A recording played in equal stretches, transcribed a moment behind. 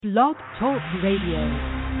Blog Talk Radio.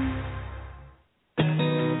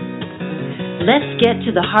 Let's get to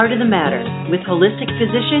the heart of the matter with holistic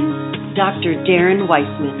physician, Dr. Darren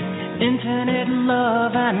Weissman. Infinite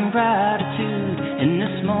love and gratitude, in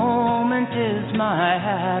this moment is my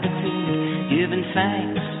attitude, giving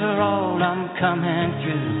thanks for all I'm coming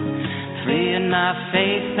through, freeing my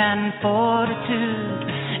faith and fortitude.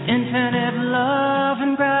 Infinite love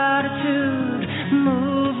and gratitude,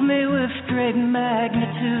 move me with great magnitude.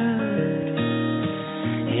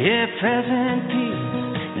 Yeah, present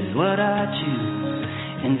peace is what I choose,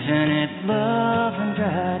 infinite love and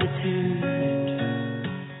gratitude.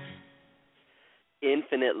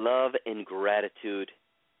 Infinite love and gratitude.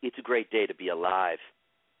 It's a great day to be alive.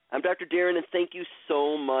 I'm Dr. Darren, and thank you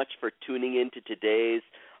so much for tuning in to today's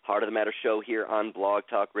Heart of the Matter show here on Blog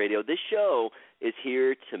Talk Radio. This show is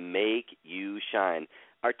here to make you shine.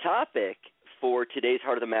 Our topic for today's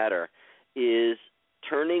Heart of the Matter is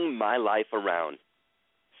turning my life around,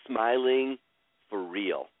 smiling for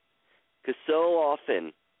real. Because so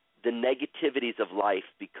often the negativities of life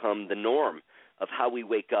become the norm of how we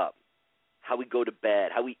wake up, how we go to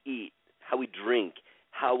bed, how we eat, how we drink,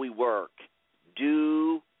 how we work.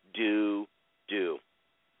 Do.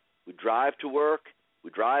 We drive to work, we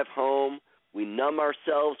drive home, we numb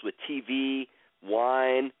ourselves with TV,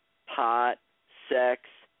 wine, pot, sex,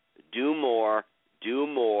 do more,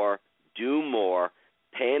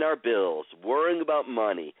 paying our bills, worrying about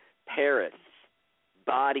money, parents,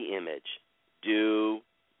 body image. Do.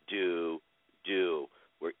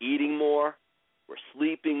 We're eating more, we're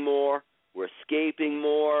sleeping more, we're escaping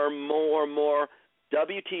more.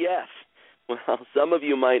 WTF. Well, some of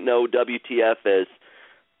you might know WTF as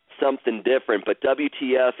something different, but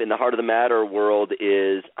WTF in the Heart of the Matter world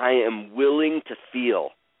is I am willing to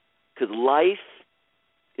feel, because life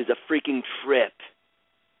is a freaking trip.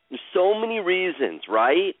 There's so many reasons,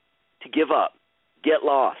 right, to give up, get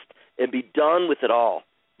lost, and be done with it all.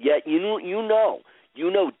 Yet you know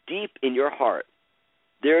deep in your heart,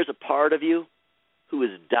 there's a part of you who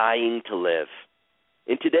is dying to live.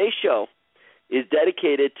 And today's show is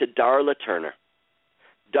dedicated to Darla Turner.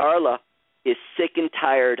 Darla is sick and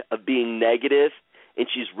tired of being negative, and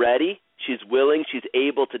she's ready, she's willing, she's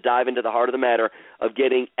able to dive into the heart of the matter of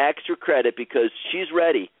getting extra credit because she's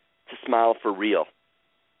ready to smile for real.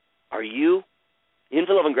 Are you?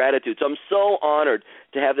 Infinite love and gratitude. So I'm so honored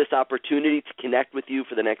to have this opportunity to connect with you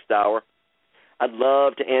for the next hour. I'd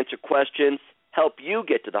love to answer questions, help you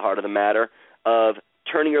get to the heart of the matter of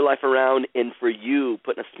turning your life around and for you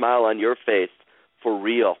putting a smile on your face for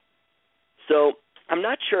real. So I'm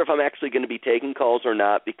not sure if I'm actually going to be taking calls or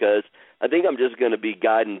not because I think I'm just going to be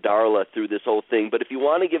guiding Darla through this whole thing. But if you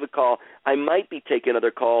want to give a call, I might be taking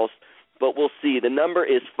other calls, but we'll see. The number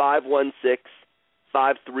is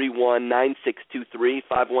 516-531-9623,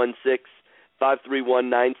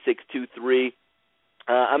 516-531-9623.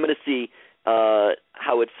 I'm going to see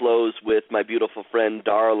how it flows with my beautiful friend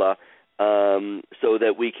Darla so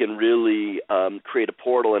that we can really create a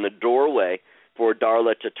portal and a doorway for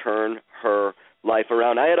Darla to turn her life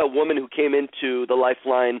around. I had a woman who came into the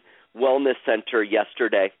Lifeline Wellness Center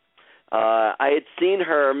yesterday. I had seen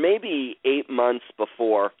her maybe 8 months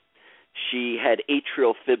before. She had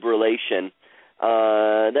atrial fibrillation.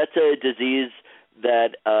 That's a disease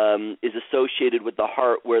that is associated with the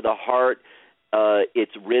heart, where the heart,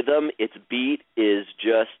 its rhythm, its beat is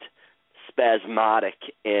just spasmodic,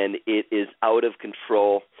 and it is out of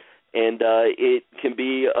control. And it can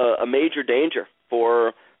be a major danger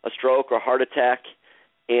for a stroke or heart attack.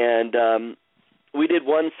 And we did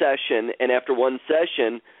one session, and after one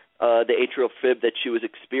session, the atrial fib that she was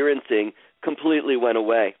experiencing completely went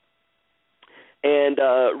away. And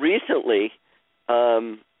recently,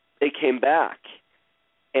 it came back.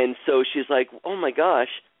 And so she's like, oh, my gosh,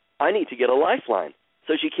 I need to get a lifeline.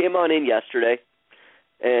 So she came on in yesterday,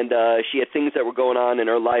 and she had things that were going on in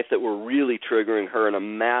her life that were really triggering her in a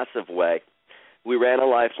massive way. We ran a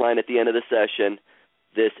lifeline at the end of the session.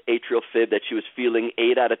 This atrial fib that she was feeling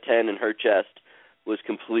 8 out of 10 in her chest was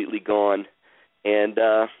completely gone. And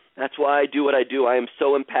that's why I do what I do. I am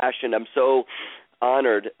so impassioned. I'm so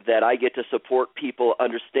honored that I get to support people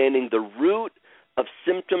understanding the root of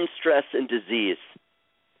symptom, stress, and disease,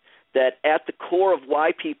 that at the core of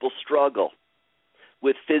why people struggle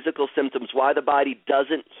with physical symptoms, why the body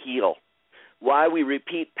doesn't heal, why we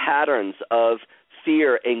repeat patterns of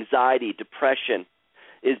fear, anxiety, depression,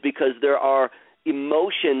 is because there are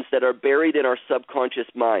emotions that are buried in our subconscious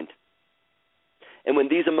mind. And when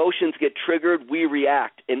these emotions get triggered, we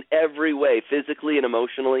react in every way, physically and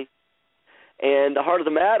emotionally. And the heart of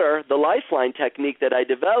the matter, the lifeline technique that I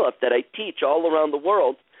developed, that I teach all around the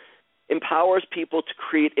world, empowers people to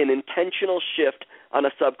create an intentional shift on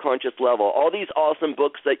a subconscious level. All these awesome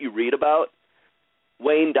books that you read about,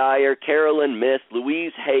 Wayne Dyer, Carolyn Myss,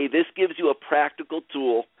 Louise Hay, this gives you a practical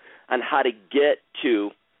tool on how to get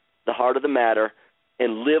to the heart of the matter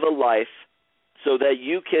and live a life so that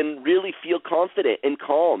you can really feel confident and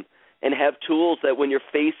calm and have tools that when you're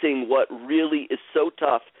facing what really is so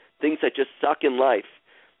tough, things that just suck in life,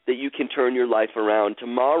 that you can turn your life around.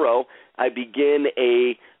 Tomorrow, I begin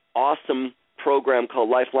a awesome program called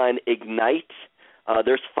Lifeline Ignite.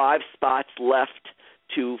 There's 5 spots left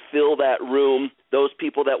to fill that room. Those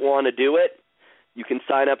people that want to do it, you can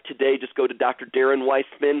sign up today. Just go to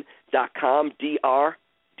drdarrenweissman.com,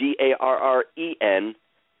 DrDarrenWeissman,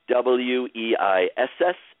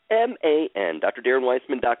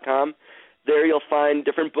 drdarrenweissman.com. There you'll find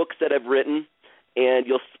different books that I've written, and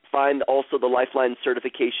you'll find also the Lifeline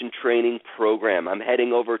Certification Training Program. I'm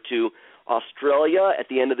heading over to Australia at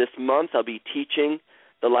the end of this month. I'll be teaching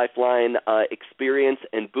the Lifeline Experience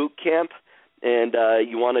and Boot Camp, and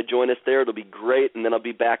you want to join us there, it'll be great. And then I'll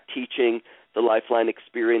be back teaching the Lifeline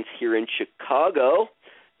Experience here in Chicago.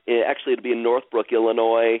 Actually, it'll be in Northbrook,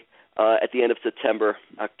 Illinois, at the end of September,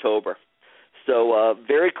 October. So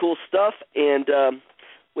very cool stuff. And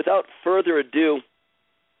without further ado,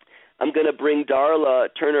 I'm going to bring Darla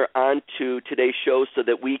Turner onto today's show so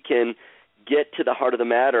that we can get to the heart of the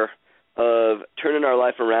matter of turning our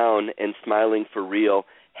life around and smiling for real.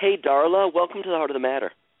 Hey, Darla, welcome to the heart of the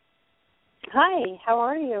matter. Hi, how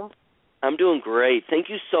are you? I'm doing great. Thank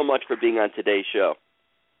you so much for being on today's show.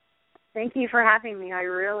 Thank you for having me. I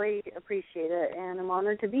really appreciate it, and I'm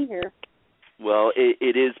honored to be here. Well,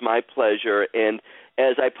 it is my pleasure. And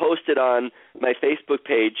as I posted on my Facebook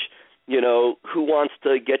page, you know, who wants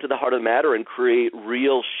to get to the heart of the matter and create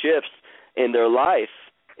real shifts in their life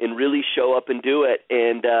and really show up and do it?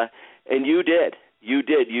 And you did. You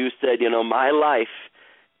did. You said, you know, my life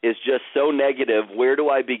is just so negative. Where do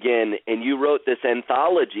I begin? And you wrote this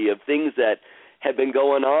anthology of things that have been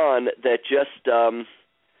going on that just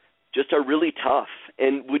are really tough.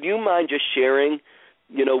 And would you mind just sharing,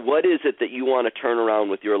 you know, what is it that you want to turn around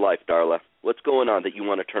with your life, Darla? What's going on that you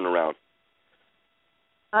want to turn around?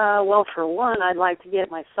 Well, for one, I'd like to get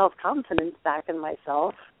my self-confidence back in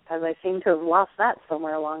myself, because I seem to have lost that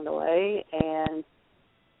somewhere along the way. And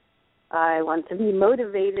I want to be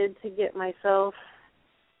motivated to get myself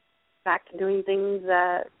back to doing things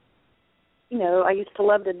that, you know, I used to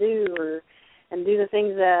love to do, and do the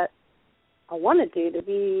things that I want to do to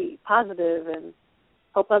be positive and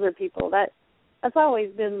help other people. That's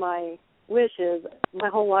always been my wish. Is my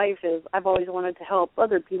whole life is I've always wanted to help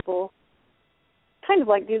other people kind of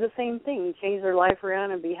like do the same thing, change their life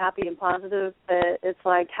around and be happy and positive. But it's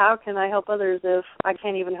like, how can I help others if I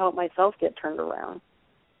can't even help myself get turned around?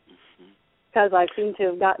 Because I seem to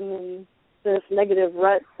have gotten in this negative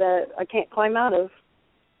rut that I can't climb out of.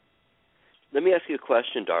 Let me ask you a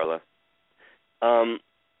question, Darla.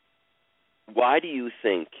 Why do you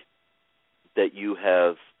think that you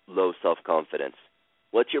have low self-confidence?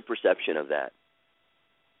 What's your perception of that?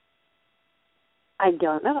 I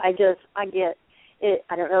don't know. I get it.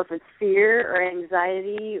 I don't know if it's fear or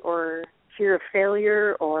anxiety or fear of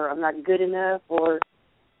failure or I'm not good enough or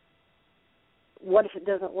what if it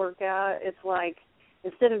doesn't work out. It's like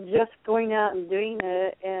instead of just going out and doing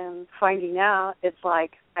it and finding out, it's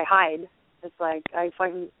like I hide. It's like I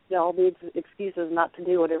find all these excuses not to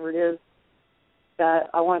do whatever it is that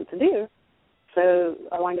I want to do. So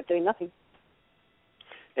I wind up doing nothing.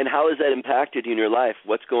 And how has that impacted you in your life?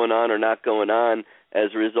 What's going on or not going on as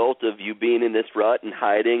a result of you being in this rut and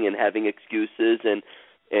hiding and having excuses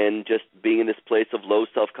and just being in this place of low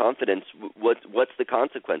self-confidence? What's the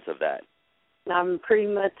consequence of that? I'm pretty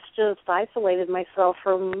much just isolated myself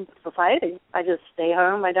from society. I just stay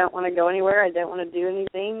home. I don't want to go anywhere. I don't want to do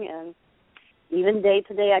anything. And even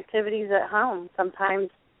day-to-day activities at home, sometimes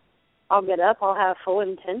I'll get up, I'll have full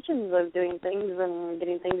intentions of doing things and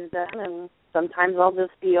getting things done, and sometimes I'll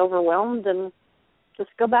just be overwhelmed and just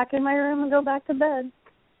go back in my room and go back to bed.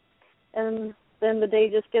 And then the day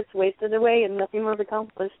just gets wasted away and nothing was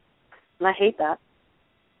accomplished. And I hate that.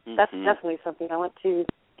 Mm-hmm. That's definitely something I want to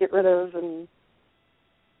get rid of and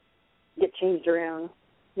get changed around.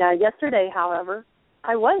 Now, yesterday, however,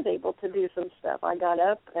 I was able to do some stuff. I got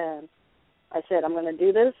up and I said, I'm going to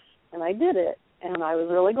do this, and I did it. And I was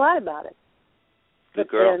really glad about it. Good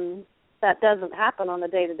girl. Then that doesn't happen on a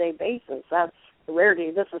day-to-day basis. That's a rarity.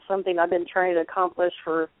 This is something I've been trying to accomplish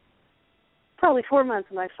for probably 4 months,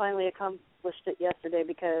 and I finally accomplished it yesterday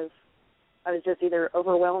because I was just either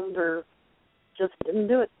overwhelmed or just didn't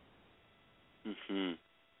do it.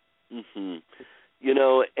 You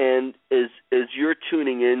know, and as you're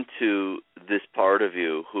tuning into this part of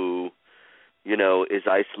you who, you know, is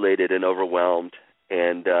isolated and overwhelmed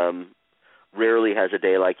and rarely has a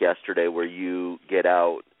day like yesterday where you get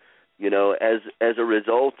out, you know, as a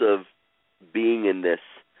result of being in this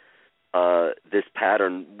this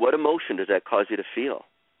pattern, what emotion does that cause you to feel?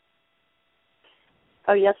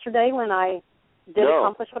 Oh, yesterday when I did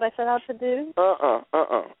accomplish what I set out to do?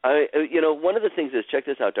 You know, one of the things is, check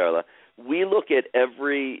this out, Darla. We look at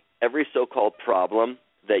every so-called problem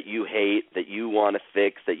that you hate, that you want to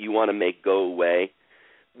fix, that you want to make go away.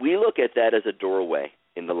 We look at that as a doorway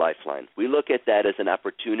in the lifeline. We look at that as an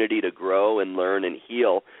opportunity to grow and learn and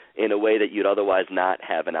heal in a way that you'd otherwise not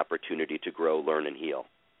have an opportunity to grow, learn, and heal.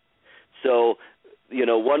 So, you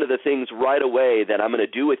know, one of the things right away that I'm going to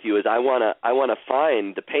do with you is I want to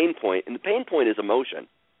find the pain point, and the pain point is emotion.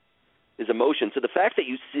 So the fact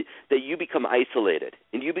that you become isolated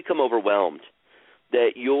and you become overwhelmed,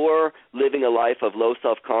 that you're living a life of low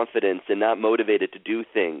self-confidence and not motivated to do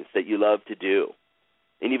things that you love to do,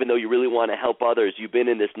 and even though you really want to help others, you've been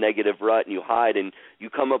in this negative rut and you hide and you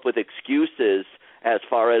come up with excuses as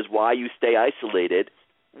far as why you stay isolated.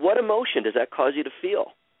 What emotion does that cause you to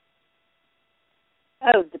feel?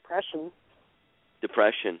 Oh, depression.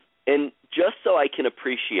 Depression. And just so I can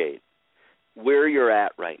appreciate where you're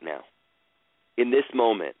at right now, in this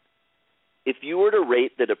moment, if you were to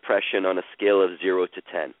rate the depression on a scale of 0 to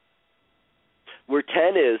 10, where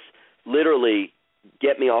 10 is literally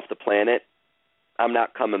get me off the planet, I'm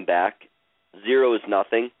not coming back, 0 is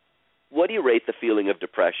nothing, what do you rate the feeling of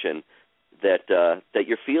depression that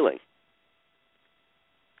you're feeling?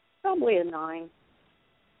 Probably a 9.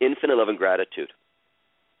 Infinite love and gratitude.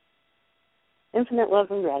 Infinite love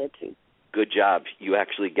and gratitude. Good job. You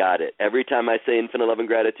actually got it. Every time I say infinite love and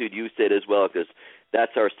gratitude, you say it as well, because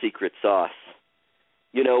that's our secret sauce.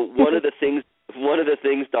 You know, one of the things,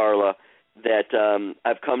 Darla, that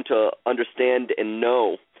I've come to understand and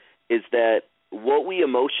know is that what we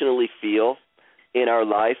emotionally feel in our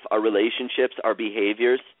life, our relationships, our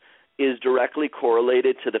behaviors, is directly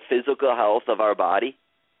correlated to the physical health of our body,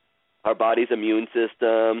 our body's immune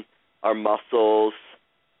system, our muscles,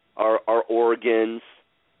 our organs,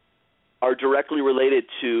 are directly related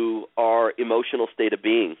to our emotional state of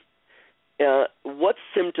being. What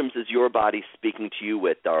symptoms is your body speaking to you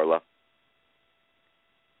with, Darla?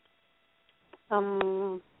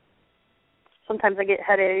 Sometimes I get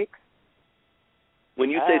headaches. When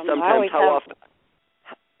you say sometimes,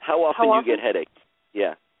 how often do you get headaches?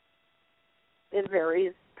 Yeah. It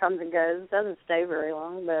varies, comes and goes. It doesn't stay very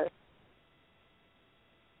long, but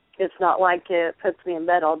it's not like it puts me in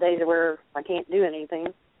bed all day to where I can't do anything.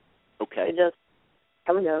 Okay. It just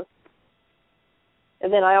come and go.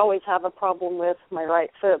 And then I always have a problem with my right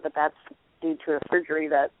foot, but that's due to a surgery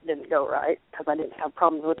that didn't go right because I didn't have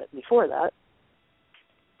problems with it before that.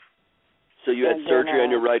 So you had surgery on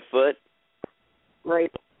your right foot?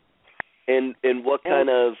 Right. And what kind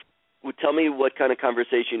of, tell me what kind of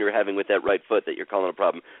conversation you're having with that right foot that you're calling a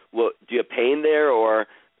problem. What, do you have pain there or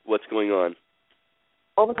what's going on?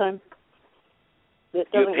 All the time. Do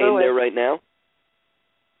you have pain there right now?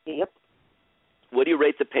 Yep. What do you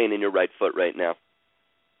rate the pain in your right foot right now?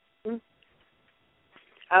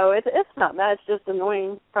 Oh, it's not bad. It's just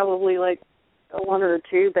annoying. Probably like a 1 or a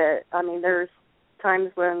 2, but, I mean, there's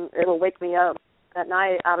times when it'll wake me up at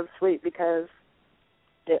night out of sleep because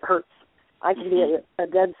it hurts. I can be a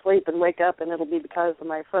dead sleep and wake up, and it'll be because of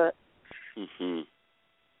my foot. Mm-hmm.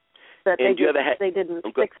 But they didn't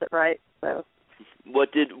fix it right, so.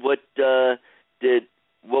 What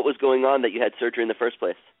was going on that you had surgery in the first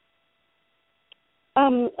place?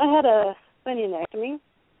 I had a bunionectomy,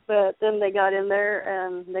 but then they got in there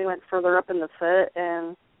and they went further up in the foot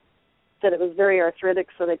and said it was very arthritic,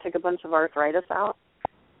 so they took a bunch of arthritis out.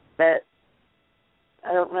 But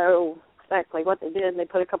I don't know exactly what they did. They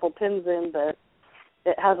put a couple pins in, but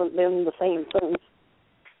it hasn't been the same since.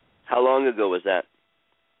 How long ago was that?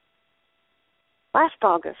 Last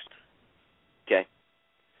August. Okay.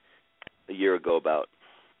 A year ago about.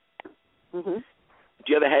 Mhm. Do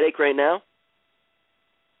you have a headache right now?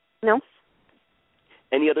 No.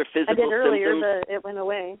 Any other physical symptoms? I did earlier, but it went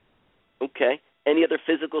away. Okay. Any other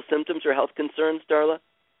physical symptoms or health concerns, Darla?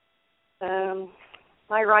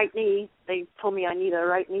 My right knee, they told me I need a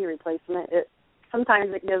right knee replacement.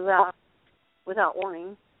 Sometimes it gives out without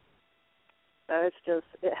warning. So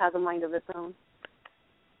it has a mind of its own.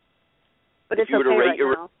 But it's okay right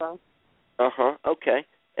now, so. Uh-huh, okay.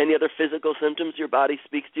 Any other physical symptoms your body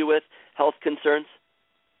speaks to you with? Health concerns?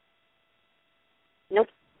 Nope.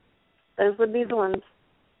 Those would be the ones.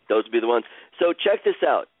 Those would be the ones. So check this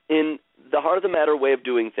out. In the Heart of the Matter way of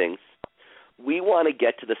doing things, we want to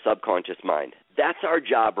get to the subconscious mind. That's our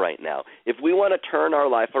job right now. If we want to turn our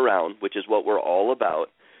life around, which is what we're all about,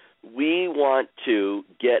 we want to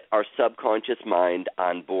get our subconscious mind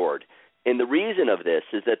on board. And the reason of this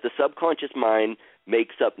is that the subconscious mind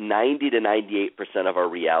makes up 90 to 98% of our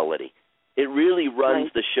reality. It really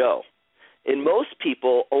runs the show. And most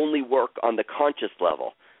people only work on the conscious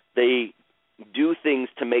level. They do things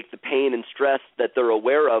to make the pain and stress that they're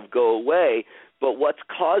aware of go away, but what's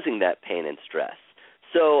causing that pain and stress?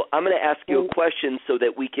 So I'm going to ask you a question so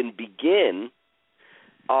that we can begin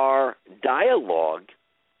our dialogue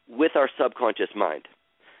with our subconscious mind.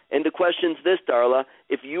 And the question's this, Darla: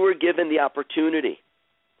 if you were given the opportunity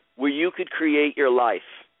where you could create your life,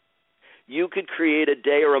 you could create a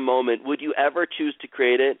day or a moment, would you ever choose to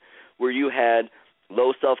create it where you had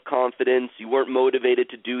low self-confidence, you weren't motivated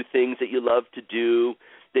to do things that you love to do,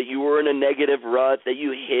 that you were in a negative rut, that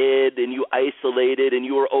you hid and you isolated and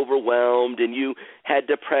you were overwhelmed and you had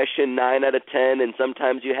depression 9 out of 10 and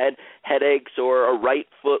sometimes you had headaches or a right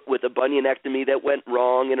foot with a bunionectomy that went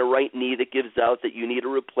wrong and a right knee that gives out that you need a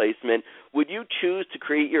replacement? Would you choose to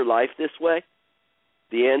create your life this way?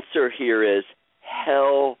 The answer here is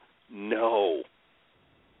hell no.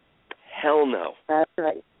 Hell no. That's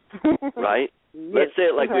right. Right? Yes. Let's say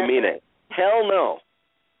it like we mean it. Hell no.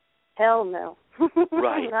 Hell no.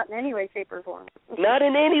 Right. Not in any way, shape, or form. Not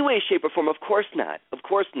in any way, shape, or form. Of course not. Of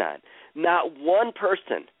course not. Not one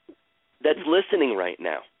person that's listening right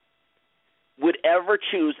now would ever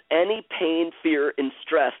choose any pain, fear, and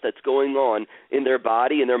stress that's going on in their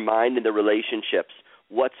body, in their mind, in their relationships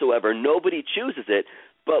whatsoever. Nobody chooses it,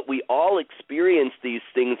 but we all experience these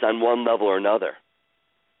things on one level or another.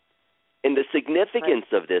 And the significance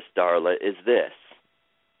of this, Darla, is this.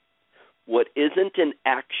 What isn't an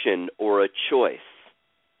action or a choice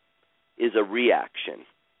is a reaction.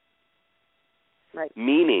 Right.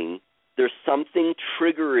 Meaning there's something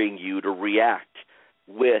triggering you to react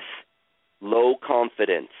with low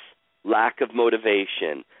confidence, lack of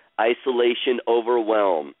motivation, isolation,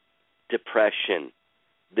 overwhelm, depression,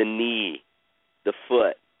 the knee, the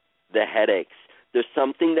foot, the headaches. There's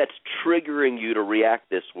something that's triggering you to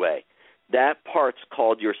react this way. That part's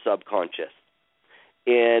called your subconscious.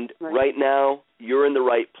 And right now, you're in the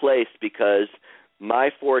right place because my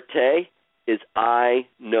forte is I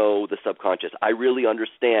know the subconscious. I really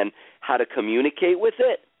understand how to communicate with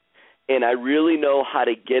it, and I really know how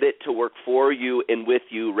to get it to work for you and with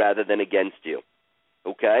you rather than against you.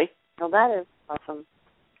 Okay? Well, that is awesome.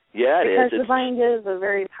 Yeah, it is. Because the mind is a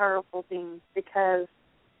very powerful thing, because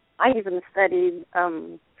I even studied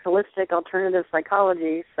holistic alternative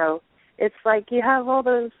psychology, so it's like you have all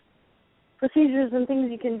those procedures and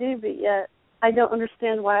things you can do, but yet I don't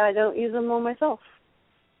understand why I don't use them on myself.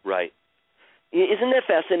 Right. Isn't that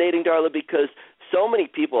fascinating, Darla? Because so many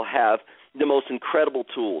people have the most incredible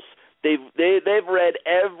tools. They've read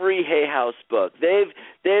every Hay House book.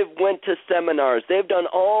 They've went to seminars. They've done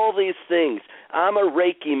all these things. I'm a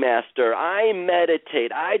Reiki master. I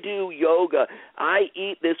meditate. I do yoga. I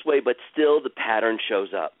eat this way, but still the pattern shows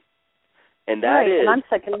up. And that is. And I'm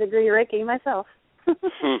second degree Reiki myself.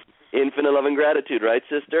 Infinite love and gratitude, right,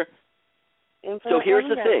 sister? So here's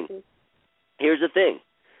the thing. Here's the thing.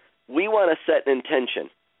 We want to set an intention.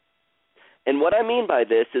 And what I mean by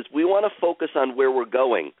this is we want to focus on where we're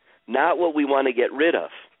going, not what we want to get rid of.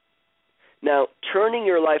 Now, turning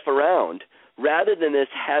your life around, rather than this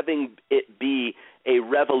having it be a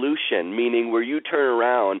revolution, meaning where you turn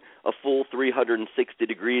around a full 360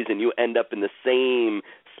 degrees and you end up in the same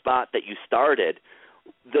spot that you started,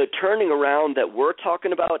 the turning around that we're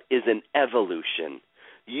talking about is an evolution.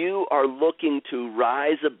 You are looking to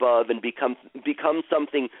rise above and become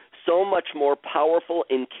something so much more powerful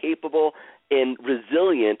and capable and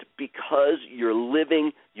resilient because you're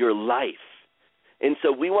living your life. And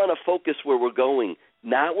so we want to focus where we're going,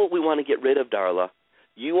 not what we want to get rid of, Darla.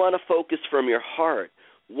 You want to focus from your heart,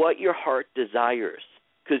 what your heart desires,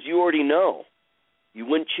 because you already know. You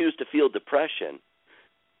wouldn't choose to feel depression.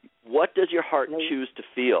 What does your heart choose to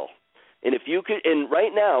feel? And if you could, and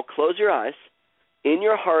right now, close your eyes. In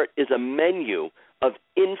your heart is a menu of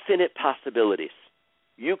infinite possibilities.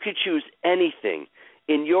 You could choose anything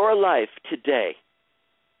in your life today.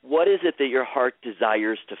 What is it that your heart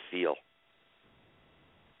desires to feel?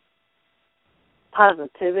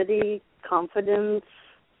 Positivity, confidence,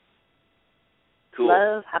 cool.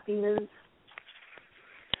 Love, happiness.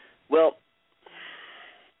 Well,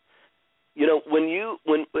 you know,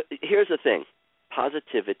 here's the thing,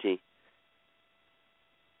 positivity,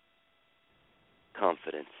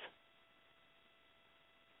 confidence,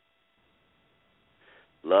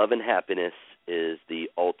 love and happiness is the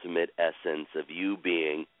ultimate essence of you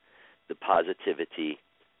being the positivity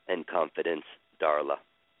and confidence, Darla.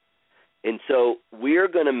 And so we're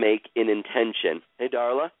going to make an intention. Hey,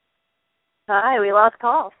 Darla? Hi, we lost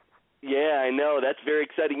calls. Yeah, I know. That's very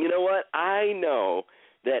exciting. You know what? I know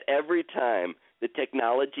that every time the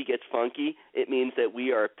technology gets funky, it means that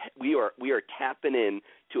we are tapping in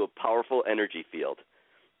to a powerful energy field.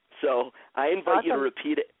 So I invite you to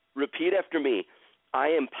repeat after me. I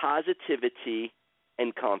am positivity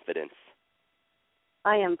and confidence.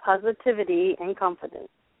 I am positivity and confidence.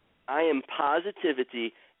 I am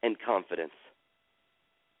positivity and confidence.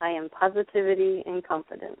 I am positivity and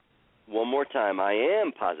confidence. One more time. I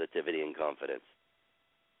am positivity and confidence.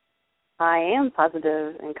 I am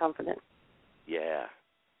positive and confident. Yeah.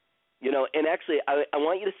 You know, and actually, I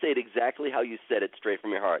want you to say it exactly how you said it, straight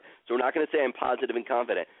from your heart. So we're not going to say I'm positive and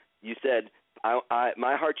confident. You said,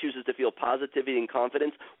 my heart chooses to feel positivity and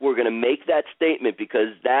confidence. We're going to make that statement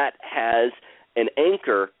because that has an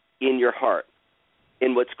anchor in your heart.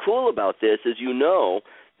 And what's cool about this is you know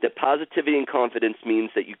that positivity and confidence means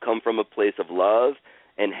that you come from a place of love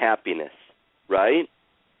and happiness, right?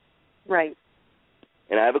 Right.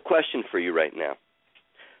 And I have a question for you right now.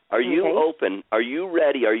 Are you open? Are you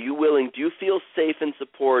ready? Are you willing? Do you feel safe and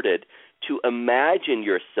supported to imagine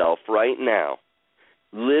yourself right now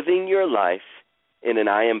living your life in an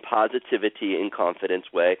I am positivity and confidence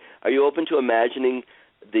way? Are you open to imagining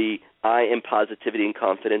the I am positivity and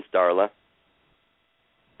confidence, Darla?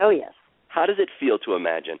 Oh, yes. How does it feel to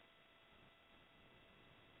imagine?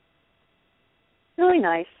 Really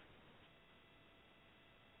nice.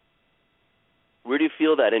 Where do you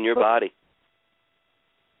feel that in your body?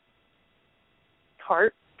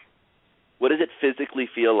 Heart. What does it physically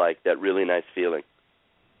feel like, that really nice feeling?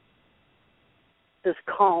 Just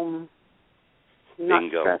calm. Not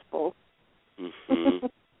Bingo. stressful. Mm-hmm. Do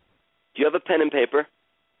you have a pen and paper?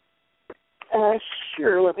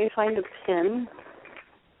 Sure. Let me find a pen.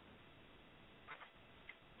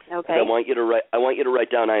 Okay. I want you to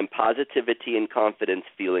write down I am positivity and confidence,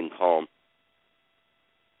 feeling calm.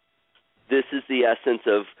 This is the essence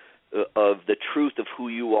of the truth of who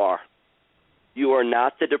you are. You are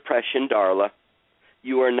not the depression, Darla.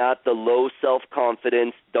 You are not the low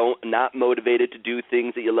self-confidence, not motivated to do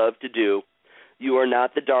things that you love to do. You are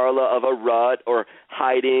not the Darla of a rut or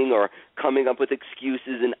hiding or coming up with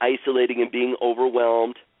excuses and isolating and being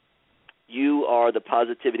overwhelmed. You are the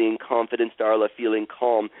positivity and confidence, Darla, feeling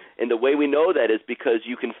calm. And the way we know that is because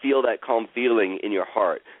you can feel that calm feeling in your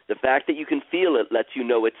heart. The fact that you can feel it lets you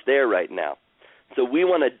know it's there right now. So we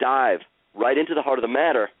want to dive right into the heart of the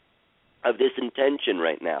matter of this intention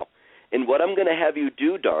right now. And what I'm going to have you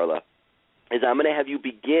do, Darla, is I'm going to have you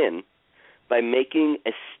begin by making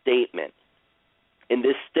a statement. And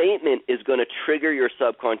this statement is going to trigger your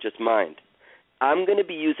subconscious mind. I'm going to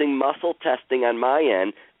be using muscle testing on my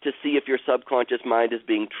end to see if your subconscious mind is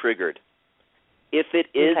being triggered. If it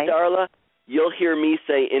is, Darla, you'll hear me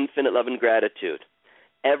say infinite love and gratitude.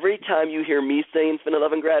 Every time you hear me say infinite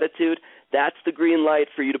love and gratitude, that's the green light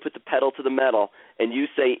for you to put the pedal to the metal, and you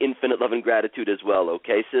say infinite love and gratitude as well,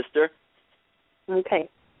 okay, sister? Okay.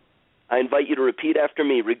 I invite you to repeat after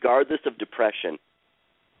me, regardless of depression.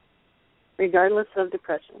 Regardless of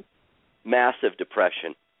depression. Massive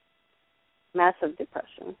depression. Massive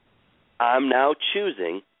depression. I'm now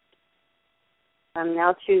choosing.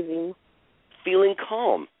 Feeling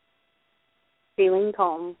calm. Feeling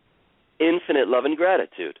calm. Infinite love and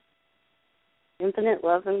gratitude. Infinite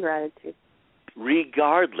love and gratitude.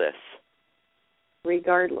 Regardless.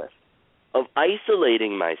 Regardless. Of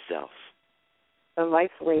isolating myself. Of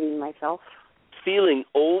isolating myself. Feeling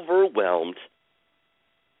overwhelmed.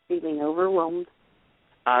 Feeling overwhelmed.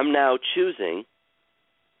 I'm now choosing.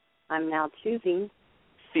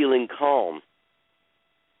 Feeling calm.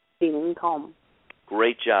 Feeling calm.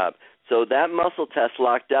 Great job. So that muscle test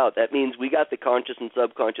locked out. That means we got the conscious and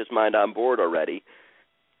subconscious mind on board already.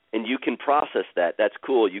 And you can process that. That's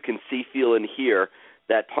cool. You can see, feel, and hear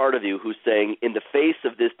that part of you who's saying, in the face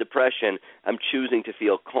of this depression, I'm choosing to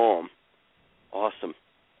feel calm. Awesome.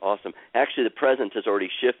 Awesome. Actually, the present has already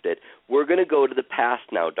shifted. We're going to go to the past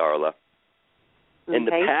now, Darla. Okay. And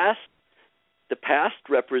the past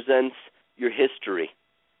represents your history.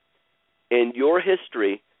 And your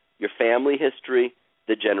history, your family history,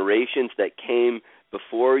 the generations that came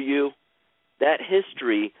before you, that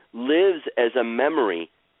history lives as a memory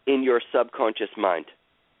in your subconscious mind.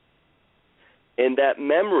 And that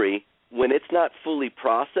memory, when it's not fully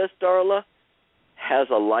processed, Darla, has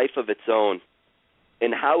a life of its own.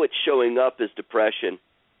 And how it's showing up is depression,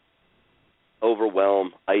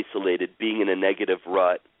 overwhelmed, isolated, being in a negative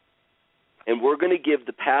rut. And we're going to give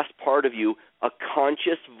the past part of you a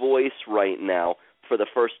conscious voice right now for the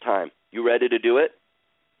first time. You ready to do it?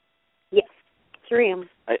 Yes, sure am.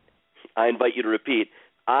 I invite you to repeat.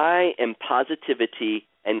 I am positivity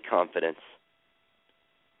and confidence.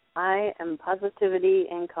 I am positivity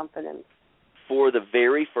and confidence. For the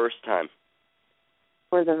very first time.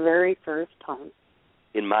 For the very first time.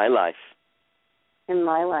 In my life. In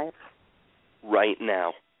my life. Right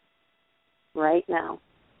now. Right now.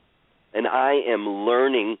 And I am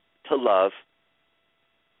learning to love.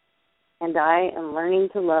 And I am learning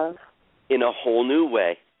to love. In a whole new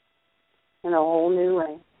way. In a whole new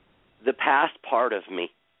way. The past part of me.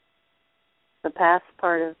 The past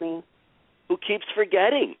part of me. Who keeps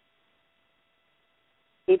forgetting.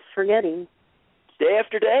 Keeps forgetting. Day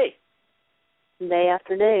after day. Day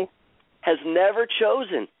after day. Has never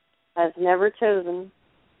chosen. Has never chosen.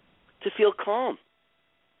 To feel calm.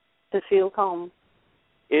 To feel calm.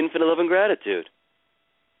 Infinite love and gratitude.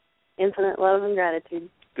 Infinite love and gratitude.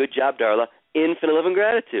 Good job, Darla. Infinite love and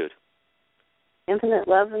gratitude. Infinite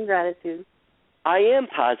love and gratitude. I am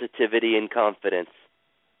positivity and confidence.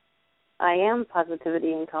 I am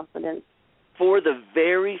positivity and confidence. For the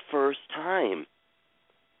very first time.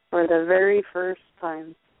 For the very first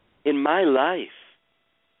time. In my life.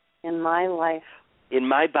 In my life. In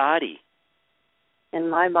my body. In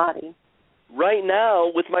my body. Right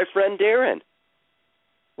now with my friend Darren.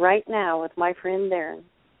 Right now with my friend Darren.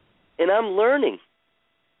 And I'm learning.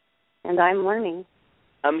 And I'm learning.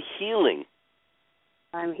 I'm healing.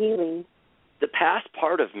 I'm healing. The past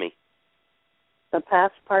part of me. The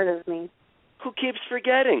past part of me. Who keeps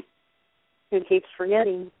forgetting. Who keeps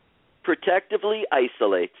forgetting. Protectively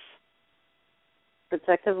isolates.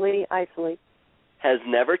 Protectively isolates. Has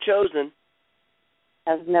never chosen.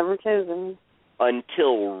 Has never chosen.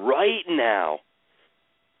 Until right now.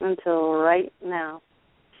 Until right now.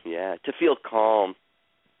 Yeah, to feel calm.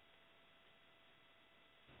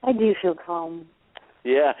 I do feel calm.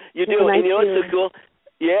 Yeah, you do. And you know what's so cool?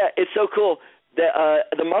 Yeah, it's so cool.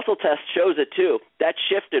 The muscle test shows it too. That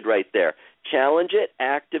shifted right there. Challenge it,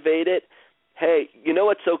 activate it. Hey, you know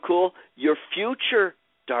what's so cool? Your future,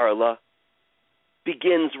 Darla,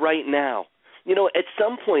 begins right now. You know, at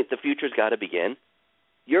some point the future's got to begin.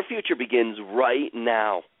 Your future begins right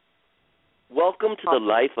now. Welcome to the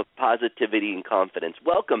life of positivity and confidence.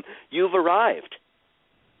 Welcome. You've arrived.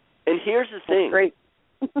 And here's the thing. That's great.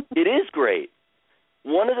 It is great.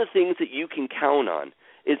 One of the things that you can count on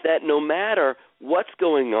is that no matter what's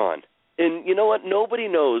going on, and you know what? Nobody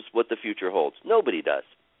knows what the future holds. Nobody does.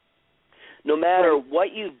 No matter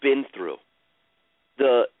what you've been through,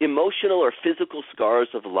 the emotional or physical scars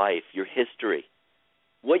of life, your history,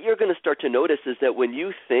 what you're going to start to notice is that when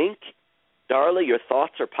you think, Darla, your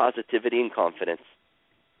thoughts are positivity and confidence.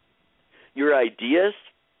 Your ideas,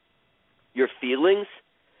 your feelings,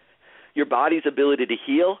 your body's ability to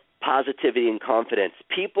heal, positivity and confidence.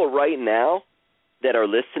 People right now that are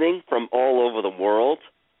listening from all over the world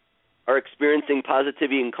are experiencing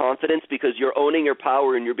positivity and confidence because you're owning your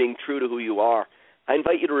power and you're being true to who you are. I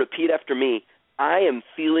invite you to repeat after me. I am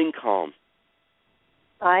feeling calm.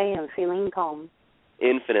 I am feeling calm.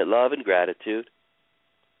 Infinite love and gratitude.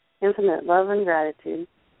 Infinite love and gratitude.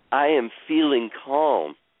 I am feeling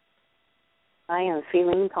calm. I am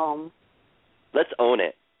feeling calm. Let's own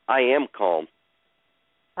it. I am calm.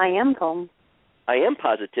 I am calm. I am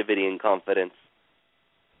positivity and confidence.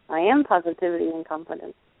 I am positivity and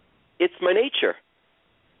confidence. It's my nature.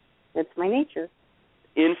 It's my nature.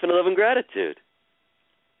 Infinite love and gratitude.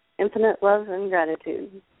 Infinite love and gratitude.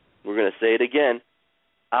 We're going to say it again.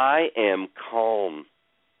 I am calm.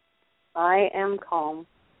 I am calm.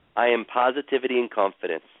 I am positivity and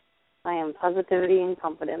confidence. I am positivity and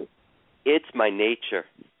confidence. It's my nature.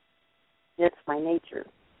 It's my nature.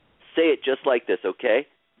 Say it just like this, okay?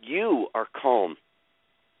 You are calm.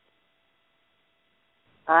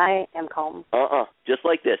 I am calm. Just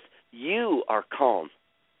like this. You are calm.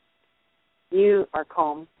 You are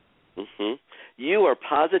calm. You are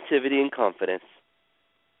positivity and confidence.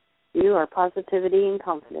 You are positivity and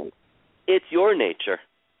confidence. It's your nature.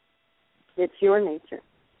 It's your nature.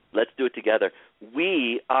 Let's do it together.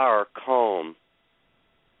 We are calm.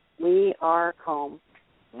 We are calm.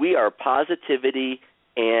 We are positivity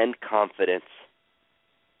and confidence.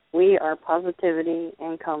 We are positivity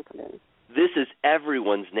and confidence. This is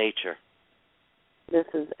everyone's nature. This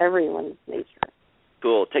is everyone's nature.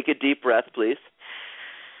 Cool. Take a deep breath, please.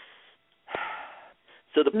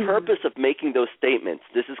 So the purpose of making those statements,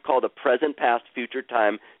 this is called a present, past, future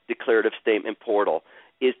time declarative statement portal,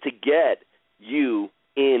 is to get you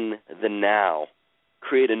in the now.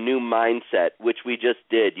 Create a new mindset, which we just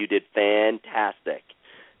did. You did fantastic.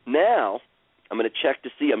 Now, I'm going to check to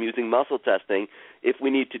see, I'm using muscle testing, if we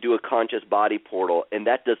need to do a conscious body portal, and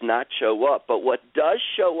that does not show up. But what does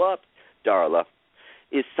show up, Darla,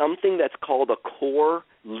 is something that's called a core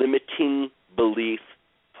limiting belief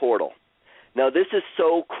portal. Now, this is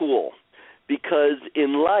so cool because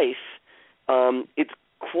in life, it's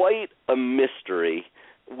quite a mystery.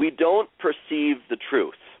 We don't perceive the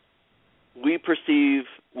truth. We perceive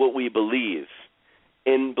what we believe.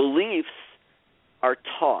 And beliefs are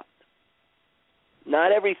taught.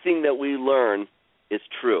 Not everything that we learn is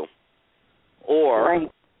true. Or,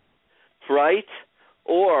 right?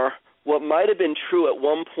 Or what might have been true at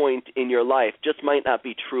one point in your life just might not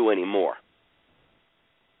be true anymore.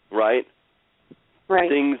 Right?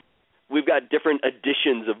 Right. We've got different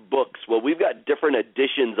editions of books. Well, we've got different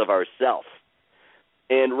editions of ourselves.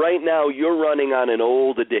 And right now you're running on an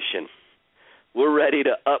old edition. We're ready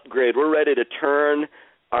to upgrade. We're ready to turn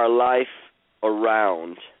our life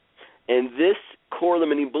around. And this core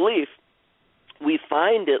limiting belief, we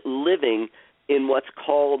find it living in what's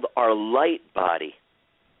called our light body.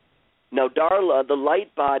 Now, Darla, the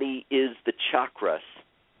light body is the chakras.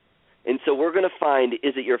 And so we're going to find,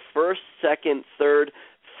 is it your first, second, third,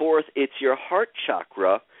 fourth? It's your heart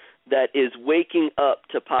chakra that is waking up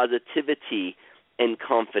to positivity and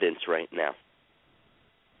confidence right now.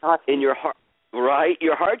 Awesome. In your heart, right?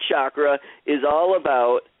 Your heart chakra is all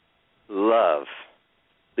about love.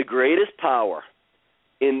 The greatest power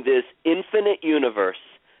in this infinite universe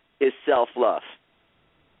is self-love.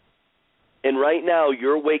 And right now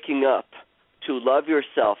you're waking up to love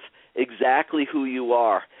yourself exactly who you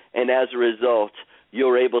are. And as a result,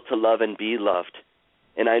 you're able to love and be loved.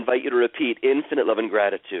 And I invite you to repeat infinite love and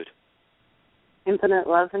gratitude. Infinite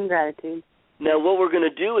love and gratitude. Now what we're going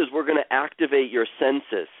to do is we're going to activate your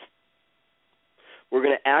senses. We're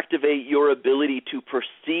going to activate your ability to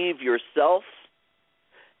perceive yourself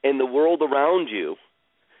and the world around you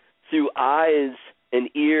through eyes and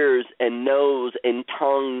ears and nose and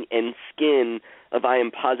tongue and skin of I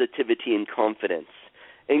am positivity and confidence.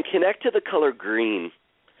 And connect to the color green,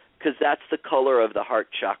 because that's the color of the heart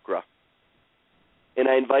chakra. And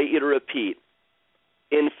I invite you to repeat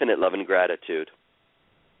infinite love and gratitude.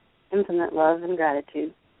 Infinite love and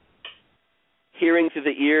gratitude. Hearing through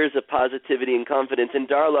the ears of positivity and confidence. And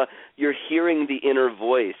Darla, you're hearing the inner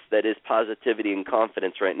voice that is positivity and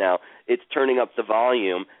confidence right now. It's turning up the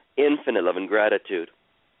volume. Infinite love and gratitude.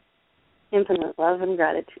 Infinite love and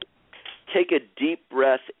gratitude. Take a deep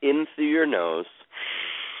breath in through your nose,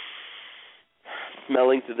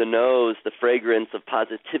 smelling through the nose the fragrance of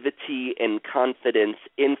positivity and confidence.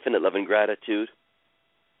 Infinite love and gratitude.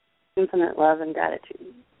 Infinite love and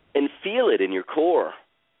gratitude. And feel it in your core.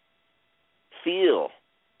 Feel.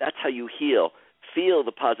 That's how you heal. Feel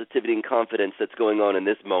the positivity and confidence that's going on in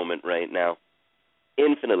this moment right now.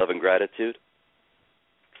 Infinite love and gratitude.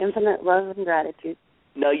 Infinite love and gratitude.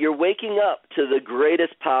 Now you're waking up to the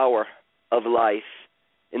greatest power of life.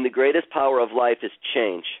 And the greatest power of life is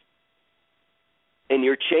change. And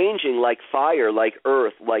you're changing like fire, like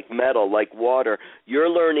earth, like metal, like water. You're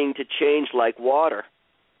learning to change like water.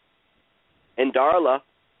 And Darla,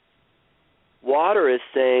 water is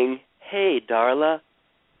saying, hey, Darla,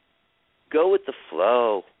 go with the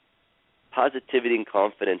flow. Positivity and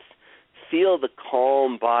confidence. Feel the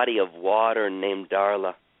calm body of water named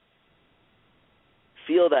Darla.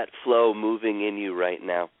 Feel that flow moving in you right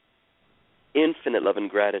now. Infinite love and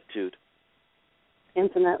gratitude.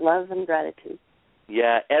 Infinite love and gratitude.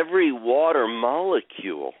 Yeah, every water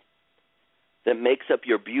molecule that makes up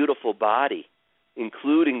your beautiful body,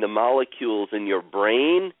 including the molecules in your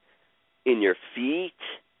brain, in your feet,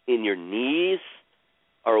 in your knees,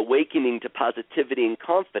 are awakening to positivity and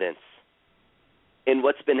confidence. And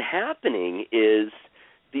what's been happening is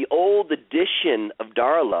the old edition of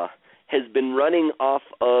Darla has been running off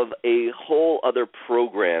of a whole other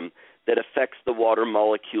program that affects the water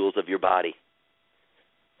molecules of your body.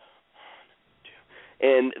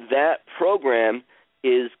 And that program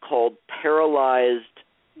is called paralyzed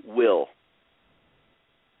will.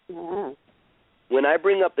 Mm. When I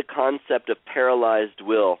bring up the concept of paralyzed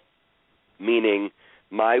will, meaning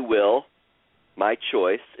my will, my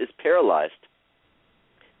choice, is paralyzed.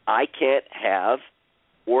 I can't have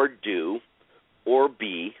or do or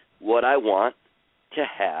be what I want to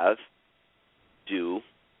have, do,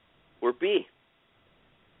 or be.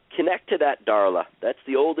 Connect to that, Darla. That's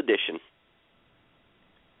the old edition.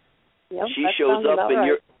 Yep, she shows up in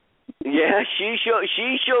your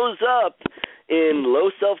she shows up in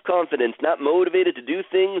low self-confidence, not motivated to do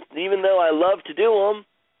things even though I love to do them.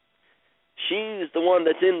 She's the one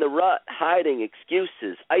that's in the rut, hiding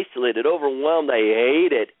excuses, isolated, overwhelmed. I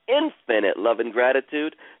hate it. Infinite love and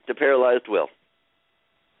gratitude to paralyzed will.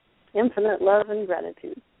 Infinite love and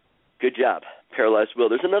gratitude. Good job. Paralyzed will.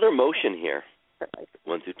 There's another motion here. Perfect.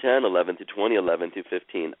 1 through 10, 11 through 20, 11 through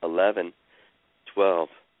 15, 11, 12,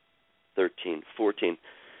 13, 14.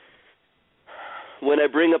 When I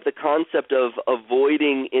bring up the concept of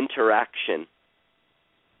avoiding interaction,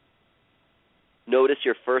 notice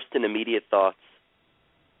your first and immediate thoughts.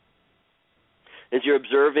 As you're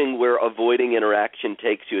observing where avoiding interaction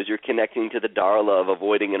takes you, as you're connecting to the Darla of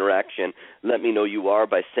avoiding interaction, let me know you are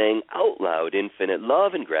by saying out loud, infinite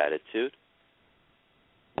love and gratitude.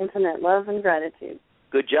 Infinite love and gratitude.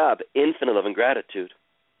 Good job. Infinite love and gratitude.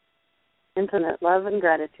 Infinite love and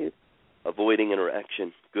gratitude. Avoiding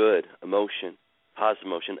interaction. Good. Emotion. Positive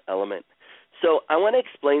emotion element. So I want to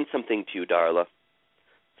explain something to you, Darla,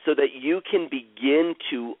 so that you can begin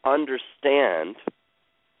to understand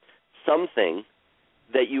something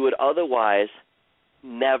that you would otherwise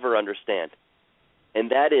never understand.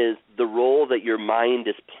 And that is the role that your mind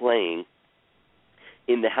is playing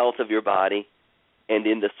in the health of your body and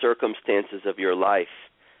in the circumstances of your life,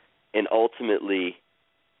 and ultimately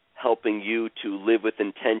helping you to live with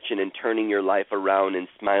intention and turning your life around and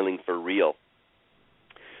smiling for real.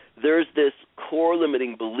 There's this core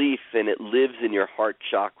limiting belief, and it lives in your heart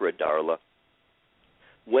chakra, Darla.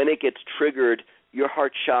 When it gets triggered, your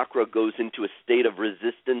heart chakra goes into a state of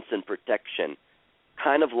resistance and protection,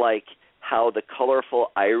 kind of like how the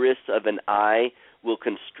colorful iris of an eye will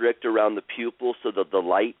constrict around the pupil so that the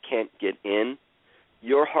light can't get in.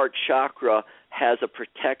 Your heart chakra has a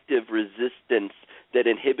protective resistance that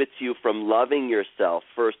inhibits you from loving yourself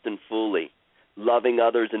first and fully, loving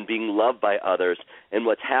others and being loved by others. And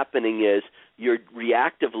what's happening is you're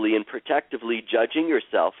reactively and protectively judging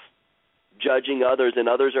yourself, judging others, and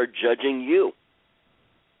others are judging you.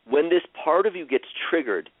 When this part of you gets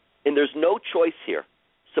triggered, and there's no choice here,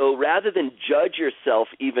 so rather than judge yourself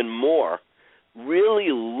even more, really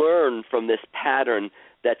learn from this pattern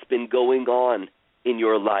that's been going on in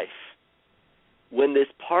your life. When this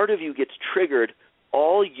part of you gets triggered,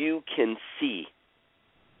 all you can see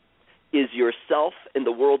is yourself and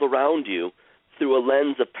the world around you through a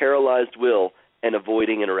lens of paralyzed will and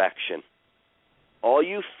avoiding interaction. All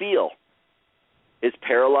you feel is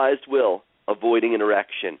paralyzed will, avoiding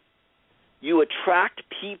interaction. You attract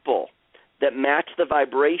people that match the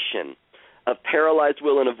vibration of paralyzed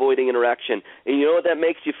will and avoiding interaction. And you know what that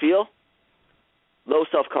makes you feel? Low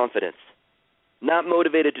self-confidence. Not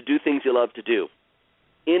motivated to do things you love to do.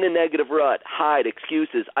 In a negative rut, hide,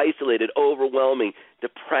 excuses, isolated, overwhelming,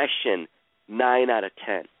 depression, 9 out of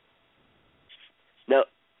 10. Now,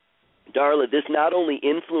 Darla, this not only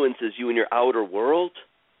influences you in your outer world,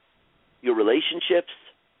 your relationships,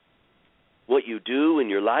 what you do in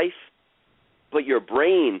your life, but your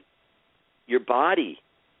brain, your body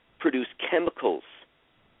produce chemicals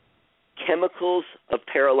of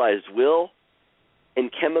paralyzed will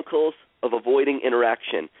and chemicals of avoiding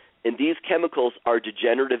interaction. And these chemicals are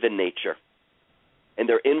degenerative in nature. And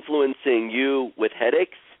they're influencing you with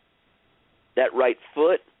headaches, that right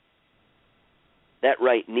foot, that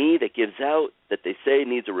right knee that gives out, that they say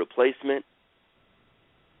needs a replacement.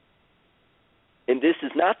 And this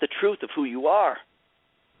is not the truth of who you are.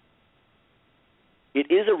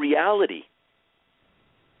 It is a reality,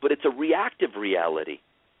 but it's a reactive reality.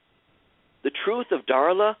 The truth of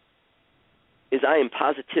Darla is I am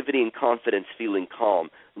positivity and confidence, feeling calm,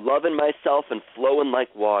 loving myself and flowing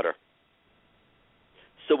like water.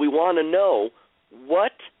 So we want to know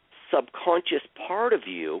what subconscious part of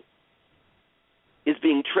you is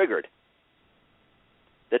being triggered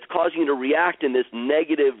that's causing you to react in this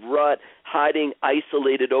negative rut, hiding,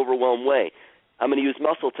 isolated, overwhelmed way. I'm going to use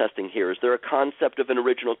muscle testing here. Is there a concept of an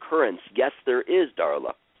original occurrence? Yes, there is,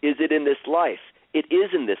 Darla. Is it in this life? It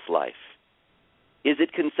is in this life. Is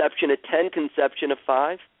it conception at 10, conception at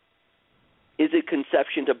 5? Is it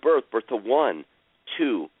conception to birth to 1,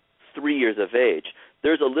 2, 3 years of age?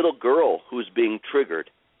 There's a little girl who's being triggered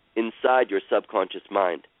inside your subconscious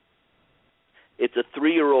mind. It's a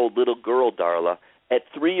 3-year-old little girl, Darla. At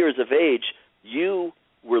 3 years of age, you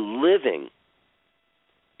were living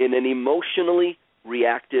in an emotionally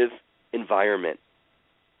reactive environment.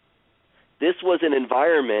 This was an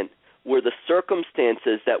environment where the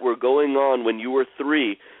circumstances that were going on when you were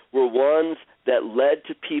 3 were ones that led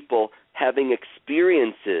to people having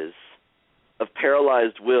experiences of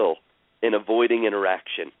paralyzed will and avoiding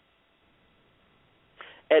interaction.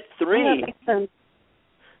 At 3, that makes sense.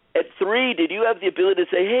 At 3, did you have the ability to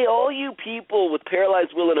say, hey, all you people with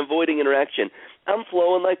paralyzed will and avoiding interaction, I'm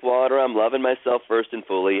flowing like water, I'm loving myself first and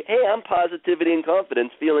fully. Hey, I'm positivity and confidence,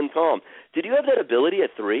 feeling calm. Did you have that ability at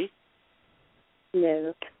 3?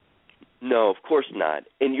 No. No, of course not.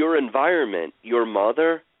 In your environment, your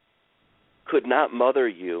mother, could not mother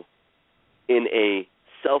you in a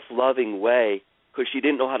self-loving way because she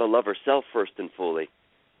didn't know how to love herself first and fully.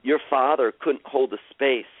 Your father couldn't hold a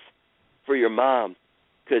space for your mom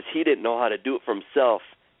because he didn't know how to do it for himself,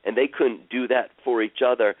 and they couldn't do that for each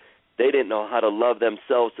other. They didn't know how to love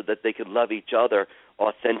themselves so that they could love each other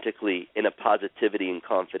authentically in a positivity and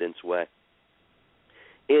confidence way.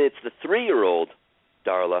 And it's the 3-year-old,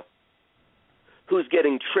 Darla, who's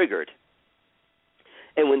getting triggered.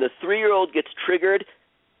 And when the 3-year-old gets triggered,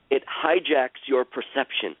 it hijacks your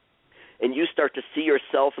perception. And you start to see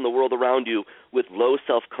yourself and the world around you with low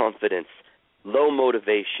self-confidence, low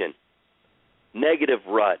motivation, negative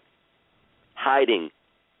rut, hiding,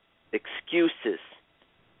 excuses,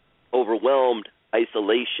 overwhelmed,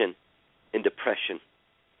 isolation, and depression.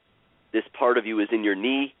 This part of you is in your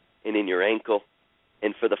knee and in your ankle.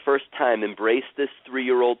 And for the first time, embrace this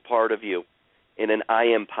 3-year-old part of you in an I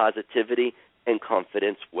am positivity and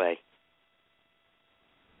confidence way.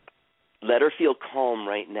 Let her feel calm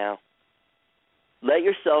right now. Let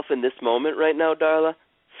yourself in this moment right now, Darla,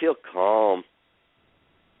 feel calm.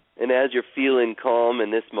 And as you're feeling calm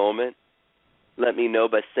in this moment, let me know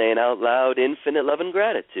by saying out loud, infinite love and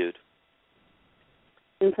gratitude.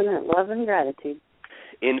 Infinite love and gratitude.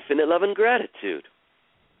 Infinite love and gratitude.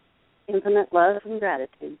 Infinite love and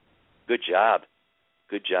gratitude. Good job.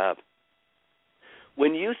 Good job.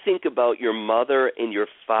 When you think about your mother and your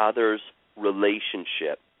father's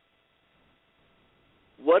relationship,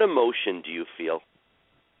 what emotion do you feel?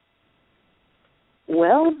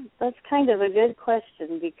 Well, that's kind of a good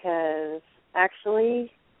question because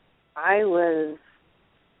actually I was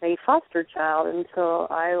a foster child until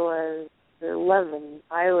I was 11.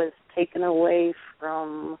 I was taken away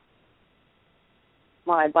from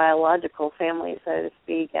my biological family, so to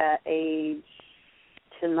speak, at age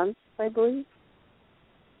 10 months, I believe.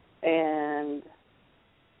 And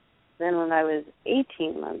then when I was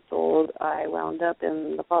 18 months old, I wound up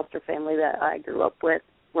in the foster family that I grew up with,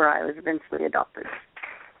 where I was eventually adopted.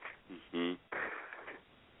 Mm-hmm.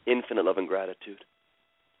 Infinite love and gratitude.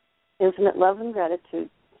 Infinite love and gratitude.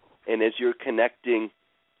 And as you're connecting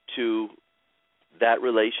to that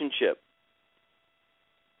relationship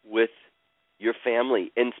with your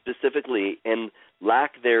family, and specifically in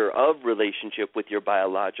lack thereof relationship with your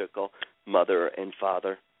biological mother and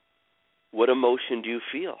father, what emotion do you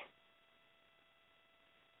feel?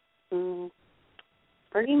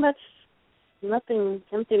 Pretty much nothing,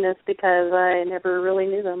 emptiness, because I never really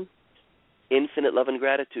knew them. Infinite love and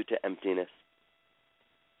gratitude to emptiness.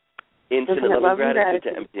 Infinite love and gratitude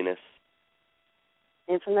to emptiness.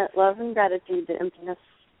 Infinite love and gratitude to emptiness.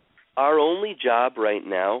 Our only job right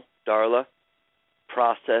now, Darla,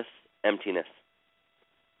 process emptiness.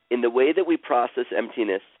 In the way that we process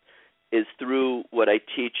emptiness is through what I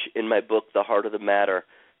teach in my book, The Heart of the Matter,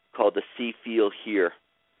 called the See, Feel, Hear.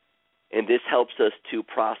 And this helps us to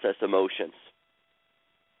process emotions.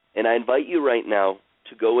 And I invite you right now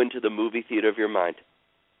to go into the movie theater of your mind.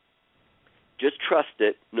 Just trust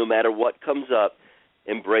it, no matter what comes up.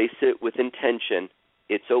 Embrace it with intention.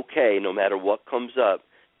 It's okay, no matter what comes up.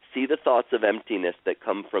 See the thoughts of emptiness that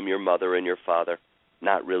come from your mother and your father,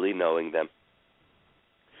 not really knowing them.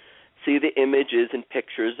 See the images and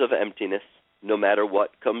pictures of emptiness, no matter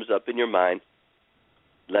what comes up in your mind.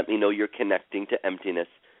 Let me know you're connecting to emptiness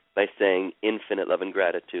by saying infinite love and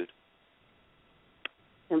gratitude.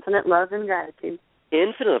 Infinite love and gratitude.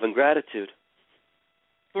 Infinite love and gratitude.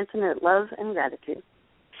 Infinite love and gratitude.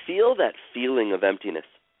 Feel that feeling of emptiness.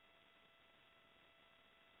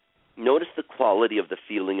 Notice the quality of the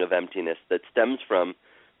feeling of emptiness that stems from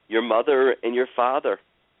your mother and your father,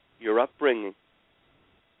 your upbringing.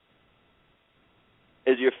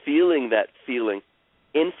 As you're feeling that feeling,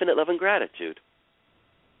 infinite love and gratitude.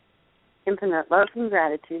 Infinite love and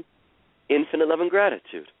gratitude. Infinite love and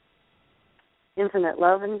gratitude. Infinite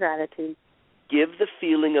love and gratitude. Give the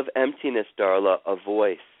feeling of emptiness, Darla, a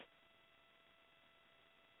voice.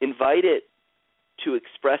 Invite it to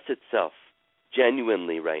express itself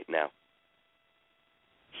genuinely right now.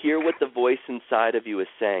 Hear what the voice inside of you is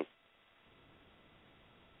saying.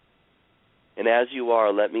 And as you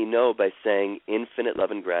are, let me know by saying infinite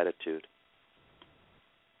love and gratitude.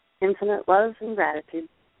 Infinite love and gratitude.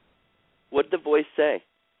 What did the voice say?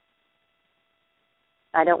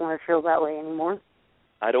 I don't want to feel that way anymore.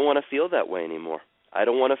 I don't want to feel that way anymore. I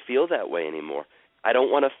don't want to feel that way anymore. I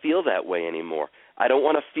don't want to feel that way anymore. I don't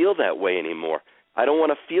want to feel that way anymore. I don't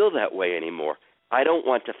want to feel that way anymore. I don't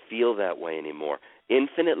want to feel that way anymore.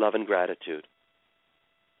 Infinite love and gratitude.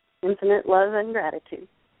 Infinite love and gratitude.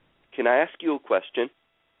 Can I ask you a question?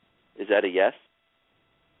 Is that a yes?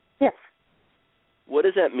 Yes. What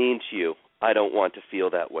does that mean to you? I don't want to feel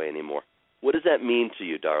that way anymore. What does that mean to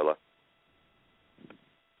you, Darla?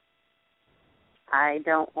 I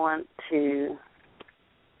don't want to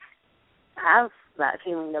have that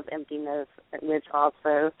feeling of emptiness, which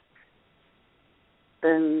also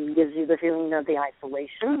then gives you the feeling of the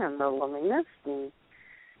isolation and the loneliness and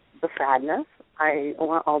the sadness. I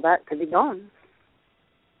want all that to be gone.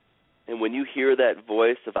 And when you hear that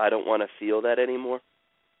voice of I don't want to feel that anymore,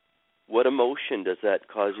 what emotion does that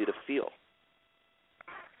cause you to feel?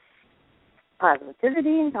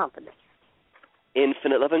 Positivity and confidence.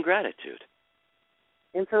 Infinite love and gratitude.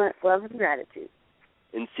 Infinite love and gratitude.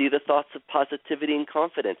 And see the thoughts of positivity and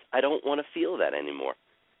confidence. I don't want to feel that anymore.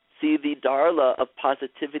 See the Darla of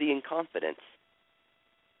positivity and confidence.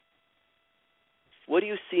 What do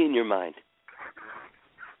you see in your mind?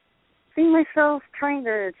 See myself trying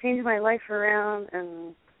to change my life around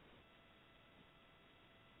and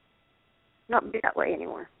not be that way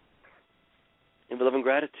anymore. Infinite love and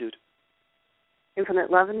gratitude.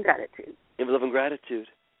 Infinite love and gratitude. Infinite love and gratitude.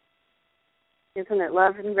 Infinite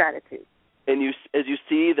love and gratitude. And you, as you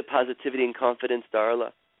see the positivity and confidence,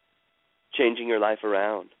 Darla, changing your life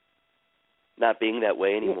around, not being that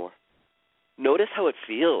way anymore. Yeah. Notice how it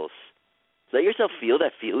feels. Let yourself feel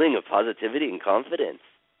that feeling of positivity and confidence.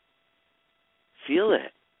 Feel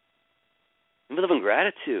it. Infinite love and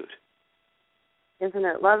gratitude.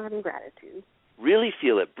 Infinite love and gratitude. Really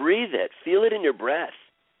feel it. Breathe it. Feel it in your breath.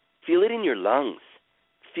 Feel it in your lungs.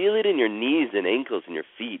 Feel it in your knees and ankles and your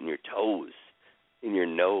feet and your toes, in your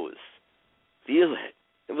nose. Feel it.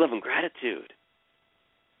 Infinite love and gratitude.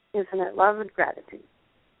 Infinite love and gratitude.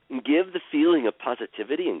 And give the feeling of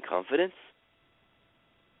positivity and confidence.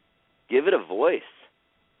 Give it a voice.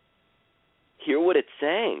 Hear what it's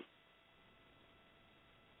saying.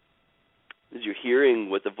 As you're hearing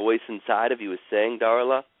what the voice inside of you is saying,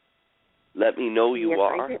 Darla, let me know you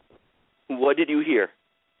are. What did you hear?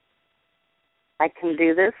 I can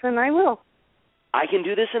do this and I will. I can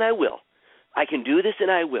do this and I will. I can do this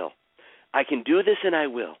and I will. I can do this and I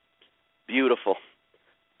will. Beautiful.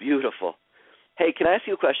 Beautiful. Hey, can I ask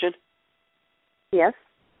you a question? Yes.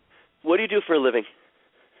 What do you do for a living?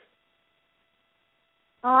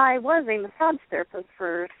 I was a massage therapist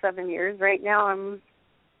for 7 years. Right now I'm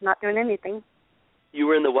not doing anything. You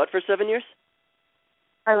were in the what for 7 years?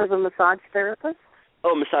 I was a massage therapist.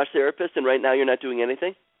 Oh, massage therapist, and right now you're not doing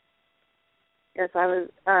anything? Yes, I was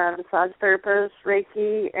a massage therapist,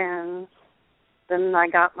 Reiki, and then I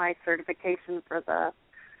got my certification for the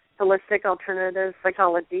holistic alternative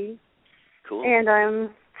psychology. Cool. And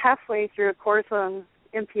I'm halfway through a course on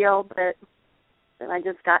MPL, but then I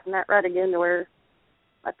just got in that rut again to where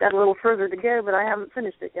I've got a little further to go, but I haven't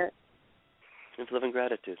finished it yet. Infinite love and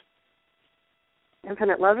gratitude.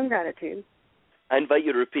 Infinite love and gratitude. I invite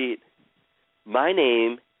you to repeat. My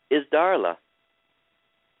name is Darla.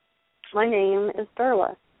 My name is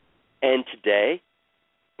Darla. And today?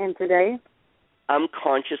 And today? I'm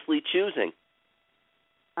consciously choosing.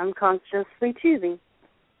 I'm consciously choosing.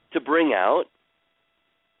 To bring out.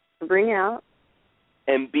 To bring out.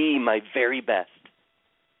 And be my very best.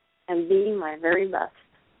 And be my very best.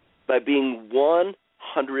 By being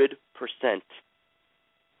 100%.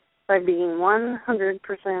 By being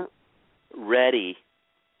 100% ready.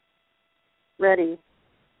 Ready.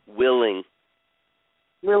 Willing.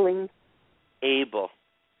 Willing. Able.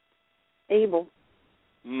 Able.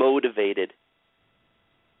 Motivated.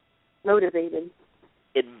 Motivated.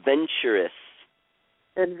 Adventurous.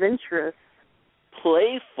 Adventurous.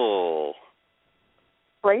 Playful.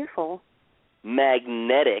 Playful.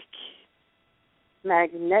 Magnetic.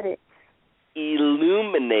 Magnetic.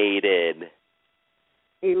 Illuminated.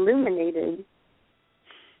 Illuminated.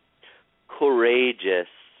 Courageous.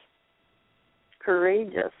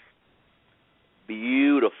 Courageous.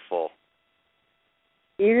 Beautiful.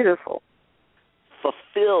 Beautiful.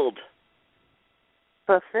 Fulfilled.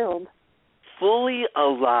 Fulfilled. Fully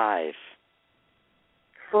alive.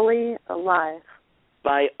 Fully alive.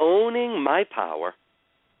 By owning my power.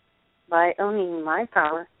 By owning my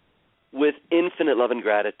power. With infinite love and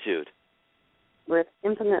gratitude. With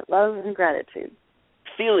infinite love and gratitude.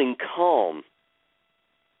 Feeling calm.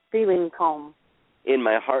 Feeling calm. In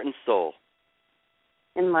my heart and soul.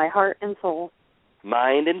 In my heart and soul.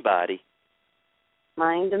 Mind and body.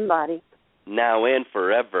 Mind and body. Now and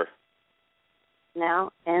forever.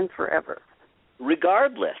 Now and forever.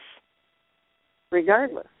 Regardless.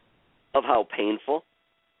 Regardless. Of how painful.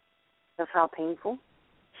 Of how painful.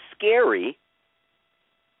 Scary.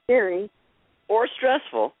 Scary. Or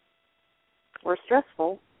stressful. Or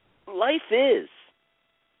stressful. Life is.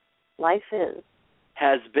 Life is.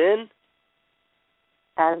 Has been.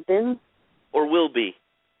 Has been. Or will be.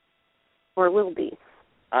 Or will be.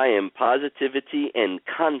 I am positivity and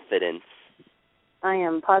confidence. I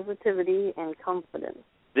am positivity and confidence.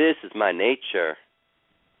 This is my nature.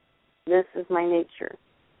 This is my nature.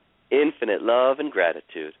 Infinite love and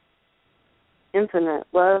gratitude. Infinite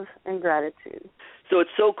love and gratitude. So it's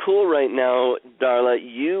so cool right now, Darla.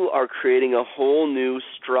 You are creating a whole new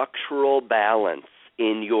structural balance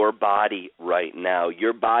in your body right now.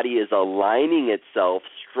 Your body is aligning itself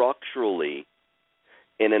structurally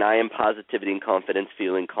in an I am positivity and confidence,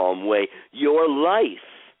 feeling calm way. Your life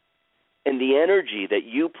and the energy that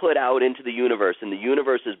you put out into the universe, and the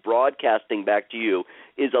universe is broadcasting back to you,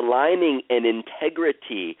 is aligning an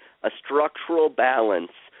integrity, a structural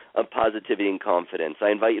balance of positivity and confidence.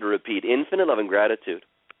 I invite you to repeat infinite love and gratitude.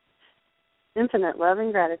 Infinite love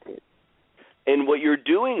and gratitude. And what you're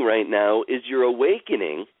doing right now is you're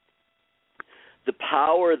awakening the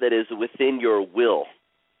power that is within your will.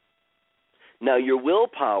 Now, your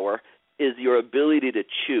willpower is your ability to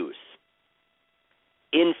choose.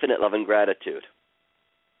 Infinite love and gratitude.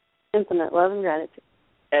 Infinite love and gratitude.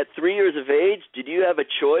 At 3 years of age, did you have a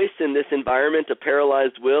choice in this environment of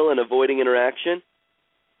paralyzed will and avoiding interaction?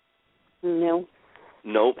 No.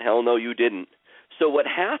 Nope, hell no, you didn't. So what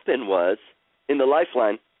happened was, in the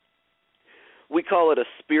lifeline, we call it a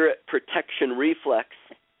spirit protection reflex.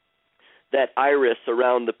 That iris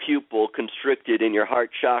around the pupil constricted in your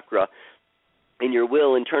heart chakra, in your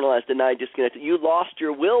will, internalized, denied, disconnected. You lost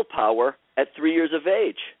your willpower at 3 years of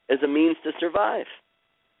age as a means to survive.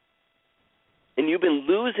 And you've been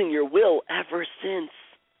losing your will ever since.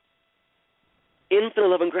 Infinite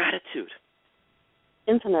love and gratitude.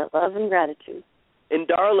 Infinite love and gratitude. And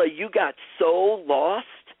Darla, you got so lost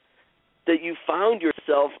that you found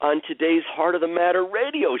yourself on today's Heart of the Matter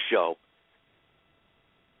radio show.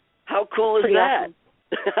 How cool is Pretty that? awesome.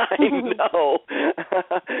 I know.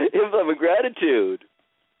 Infinite love and gratitude.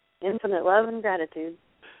 Infinite love and gratitude.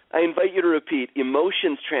 I invite you to repeat,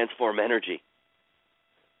 emotions transform energy.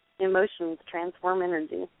 Emotions transform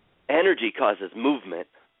energy. Energy causes movement.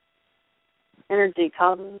 Energy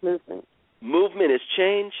causes movement. Movement is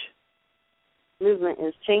change. Movement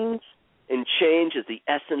is change. And change is the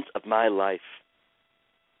essence of my life.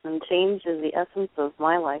 And change is the essence of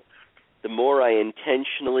my life. The more I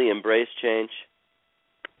intentionally embrace change.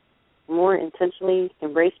 The more intentionally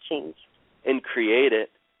embrace change. And create it.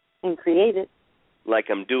 And create it. Like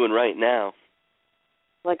I'm doing right now.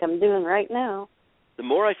 Like I'm doing right now. The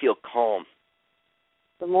more I feel calm.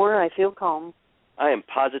 The more I feel calm. I am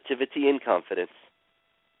positivity and confidence.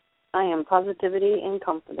 I am positivity and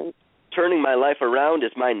confidence. Turning my life around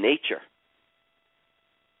is my nature.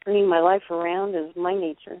 Turning my life around is my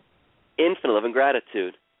nature. Infinite love and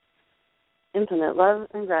gratitude. Infinite love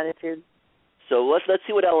and gratitude. So let's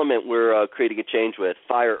see what element we're creating a change with.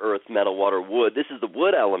 Fire, earth, metal, water, wood. This is the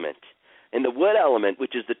wood element. And the wood element,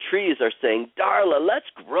 which is the trees, are saying, Darla, let's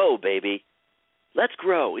grow, baby. Let's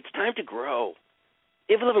grow. It's time to grow.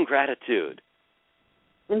 Infinite love and gratitude.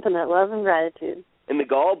 Infinite love and gratitude. And the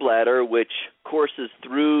gallbladder, which courses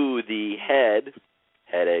through the head,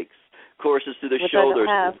 headaches, courses through the which shoulders.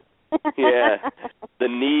 I don't have. Yeah, the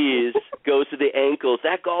knees, goes to the ankles.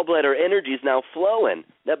 That gallbladder energy is now flowing.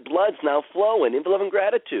 That blood's now flowing. Infinite love and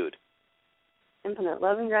gratitude. Infinite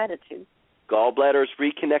love and gratitude. Gallbladder is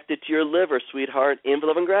reconnected to your liver, sweetheart. Infinite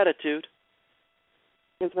love and gratitude.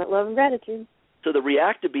 Infinite love and gratitude. So the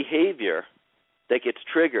reactive behavior that gets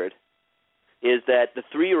triggered is that the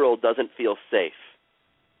 3-year-old doesn't feel safe.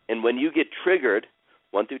 And when you get triggered,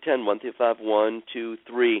 1 through 10, 1 through 5, 1, 2,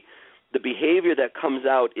 3, the behavior that comes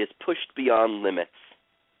out is pushed beyond limits.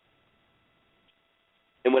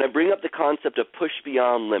 And when I bring up the concept of push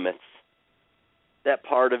beyond limits, that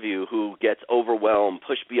part of you who gets overwhelmed,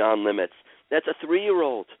 push beyond limits, that's a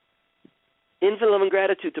 3-year-old. Infinite love and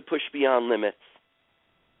gratitude to push beyond limits.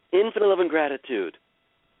 Infinite love and gratitude.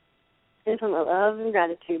 Infinite love and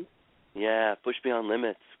gratitude. Yeah, push beyond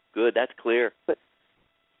limits. Good, that's clear. But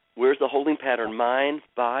where's the holding pattern? Mind,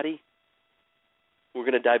 body? We're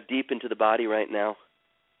going to dive deep into the body right now.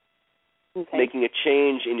 Okay. Making a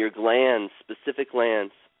change in your glands, specific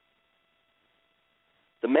glands.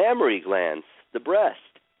 The mammary glands, the breast.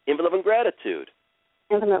 Infinite love and gratitude.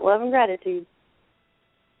 Infinite love and gratitude.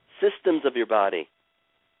 Systems of your body.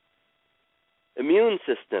 Immune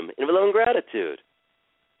system. Infinite love and gratitude.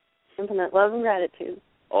 Infinite love and gratitude.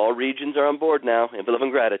 All regions are on board now. Infinite love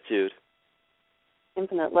and gratitude.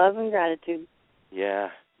 Infinite love and gratitude. Yeah,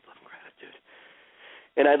 love and gratitude.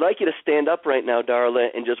 And I'd like you to stand up right now, Darla,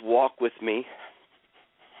 and just walk with me.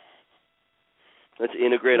 Let's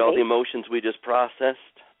integrate all the emotions we just processed.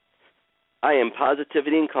 I am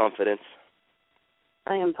positivity and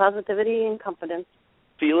I am positivity and confidence.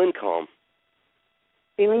 Feeling calm.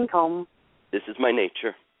 feeling calm. This is my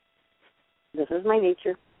nature. This is my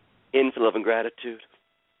nature. Infinite love and gratitude.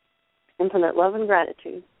 Infinite love and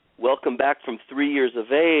gratitude. Welcome back from 3 years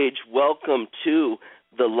of age. Welcome to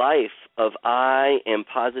the life of I am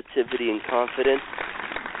positivity and confidence.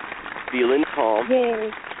 Feeling calm.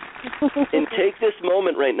 Yay. And take this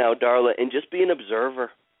moment right now, Darla, and just be an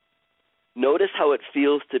observer. Notice how it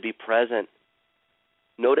feels to be present.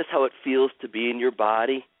 Notice how it feels to be in your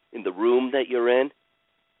body, in the room that you're in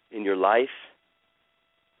your life.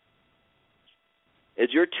 As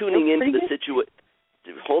you're tuning into the situation,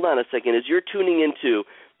 hold on a second. As you're tuning into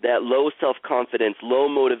that low self-confidence, low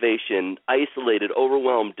motivation, isolated,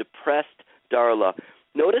 overwhelmed, depressed Darla,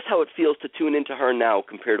 notice how it feels to tune into her now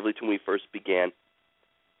comparatively to when we first began.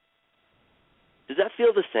 Does that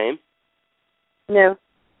feel the same? No.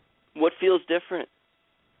 What feels different?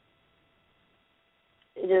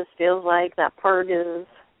 It just feels like that part is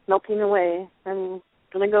melting away and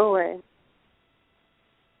going to go away.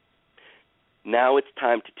 Now it's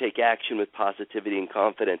time to take action with positivity and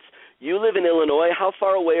confidence. You live in Illinois. How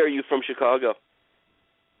far away are you from Chicago?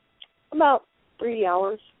 About 3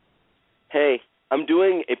 hours. Hey, I'm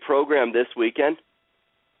doing a program this weekend,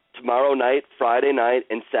 tomorrow night, Friday night,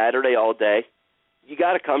 and Saturday all day. You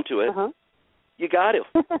got to come to it. Uh-huh. You got to.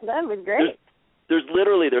 That would be great.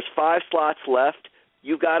 There's 5 slots left.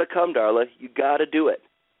 You got to come, Darla. You got to do it.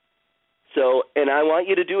 So, and I want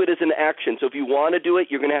you to do it as an action. So if you want to do it,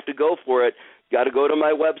 you're going to have to go for it. You got to go to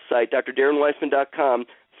my website, drdarrenweissman.com,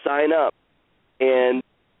 sign up, and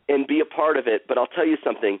be a part of it. But I'll tell you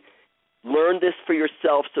something. Learn this for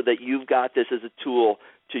yourself so that you've got this as a tool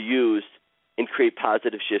to use and create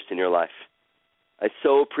positive shifts in your life. I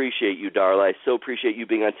so appreciate you, Darla. I so appreciate you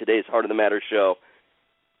being on today's Heart of the Matter show.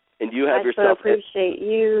 And you have yourself. I so appreciate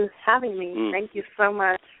you having me. Thank you so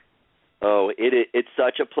much. Oh, it's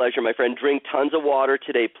such a pleasure, my friend. Drink tons of water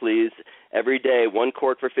today, please, every day, 1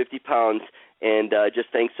 quart for 50 pounds. And just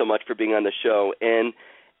thanks so much for being on the show. And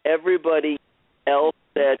everybody else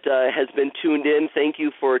that has been tuned in, thank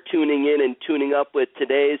you for tuning in and tuning up with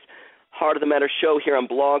today's Heart of the Matter show here on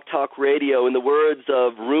Blog Talk Radio. In the words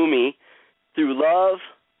of Rumi, through love,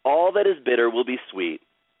 all that is bitter will be sweet.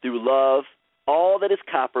 Through love, all that is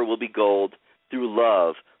copper will be gold. Through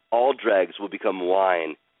love, all dregs will become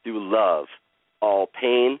wine. Through love, all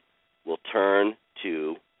pain will turn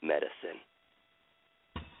to medicine.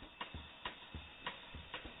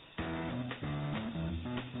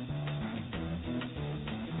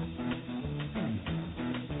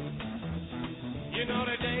 You know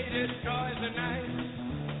the day destroys the night,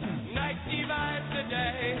 night divides the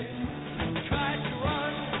day.